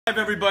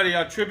Everybody,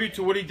 a tribute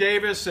to Woody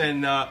Davis,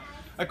 and I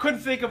couldn't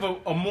think of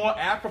a more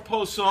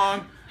apropos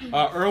song.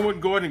 Irwin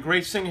Gordon,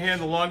 great singer here in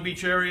the Long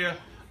Beach area.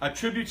 A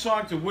tribute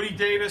song to Woody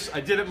Davis. I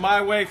did it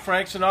my way,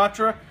 Frank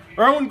Sinatra.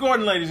 Irwin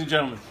Gordon, ladies and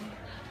gentlemen.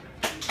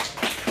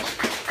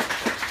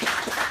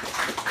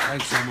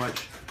 Thanks so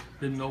much.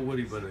 Didn't know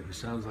Woody, but he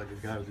sounds like a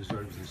guy who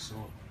deserves this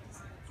song.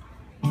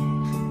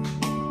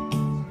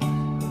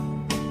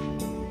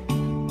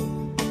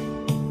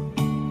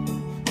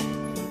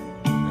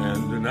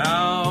 And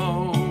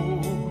now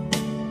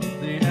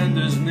the end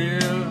is near,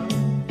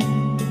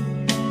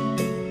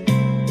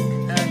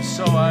 and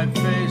so I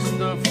face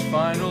the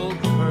final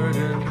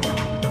curtain.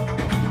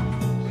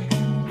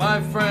 My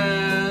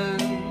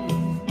friend,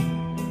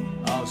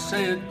 I'll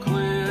say it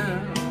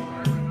clear,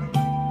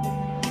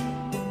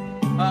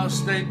 I'll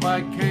state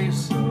my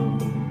case,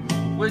 of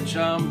which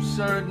I'm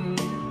certain.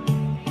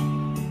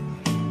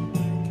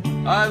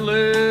 I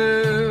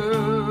live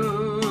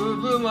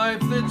the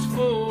life that's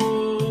full.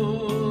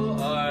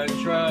 I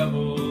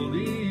travel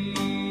each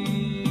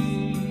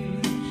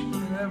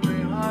and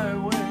every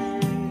highway,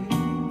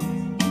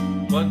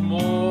 but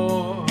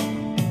more,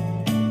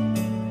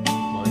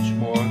 much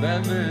more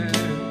than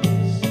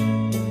this,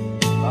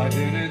 I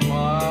did it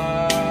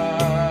my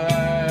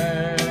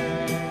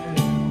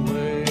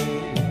way.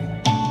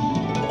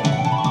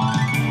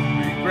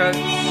 Regrets,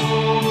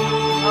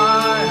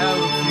 I have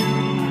a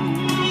few,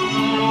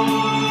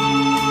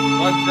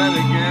 but then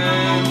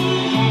again,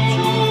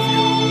 too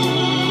few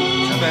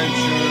to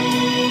mention.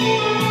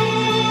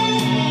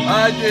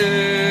 I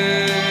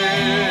did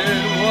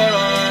what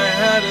I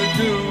had to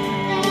do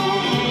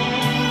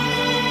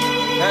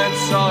and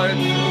saw it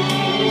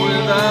through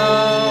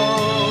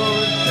without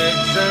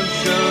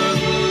exemption.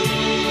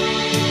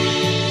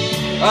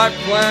 I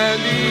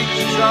planned each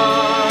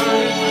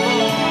charge,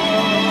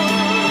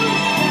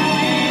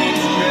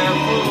 each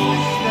careful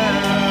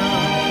step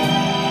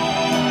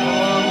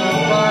on the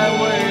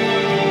byway.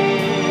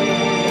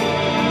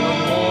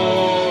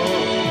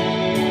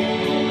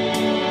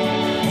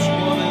 Much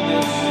more than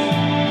this,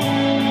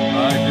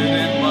 I did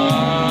it my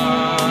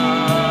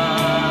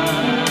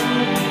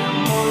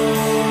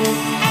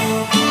way.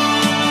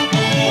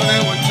 Well,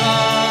 there were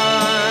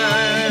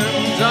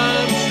times,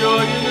 I'm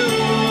sure you knew,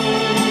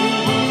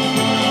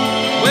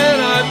 when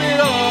I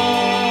bit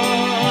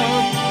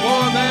off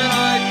more than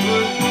I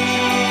could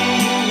chew.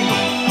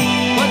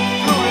 But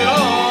through it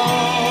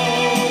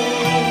all,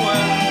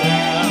 when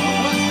there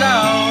was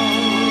doubt,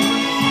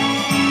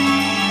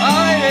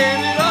 I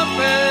ate it up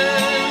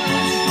and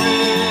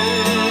spit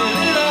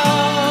it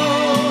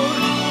out.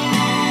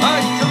 I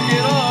took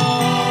it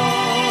all,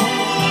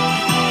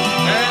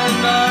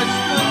 and I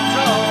stood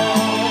tall,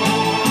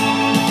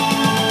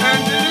 and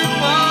did it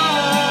my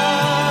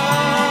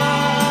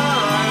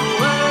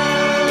way.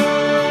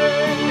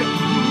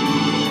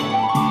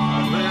 I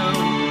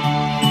lived,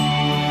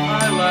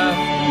 I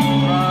laughed and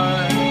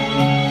cried.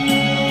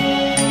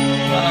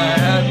 I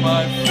had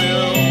my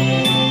fill,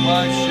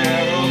 my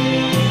share of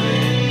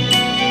losing.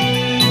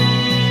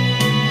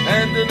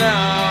 And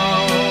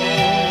now,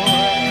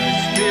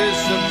 as tears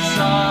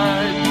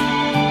subside,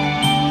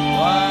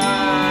 why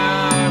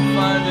I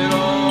find it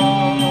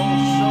all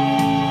so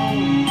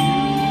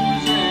amusing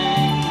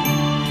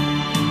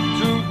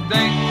to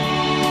think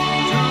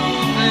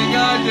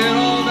I did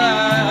all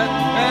that,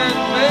 and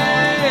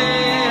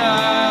may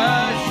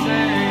I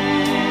say,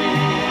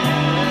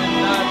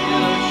 not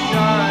in a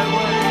shy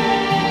way,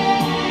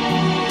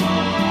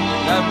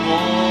 that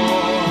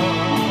more,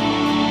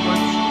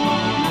 much more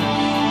than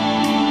this,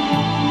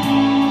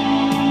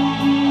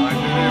 I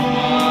did it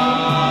my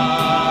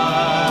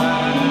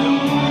way.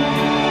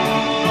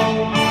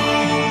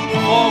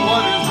 For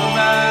what is a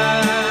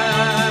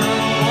man?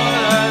 What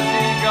has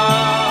he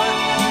got?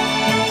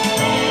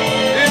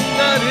 If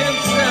not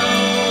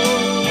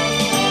himself,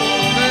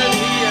 then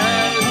he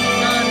has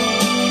got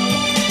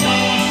to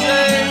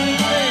say the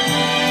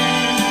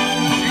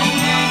things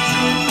he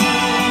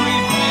truly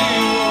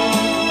feels,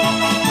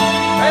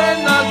 and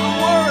not the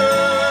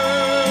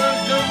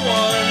words of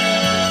one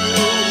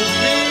who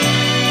feels.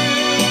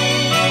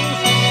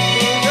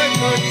 The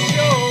record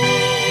shows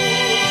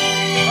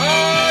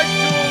I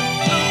took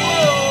the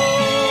blows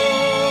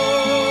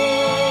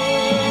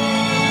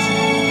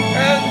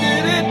and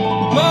did it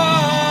my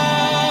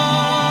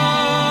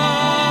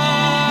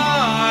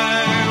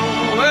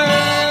way.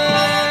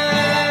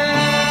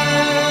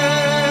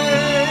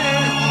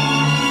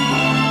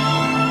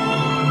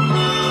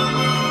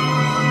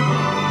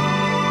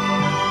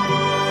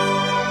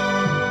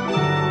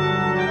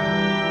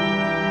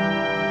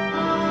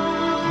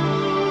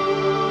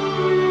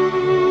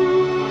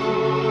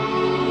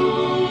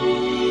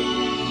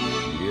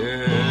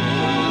 Yeah,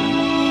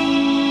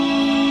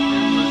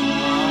 it was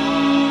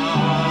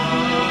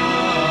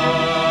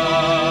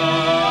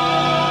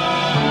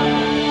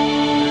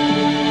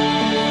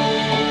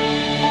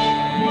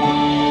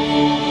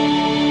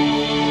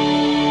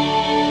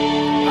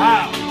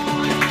Wow.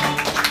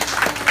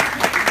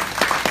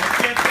 I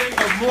can't think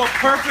of a more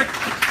perfect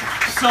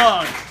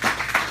song.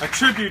 a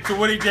tribute to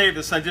Woody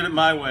Davis. I did it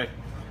my way.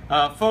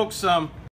 Folks,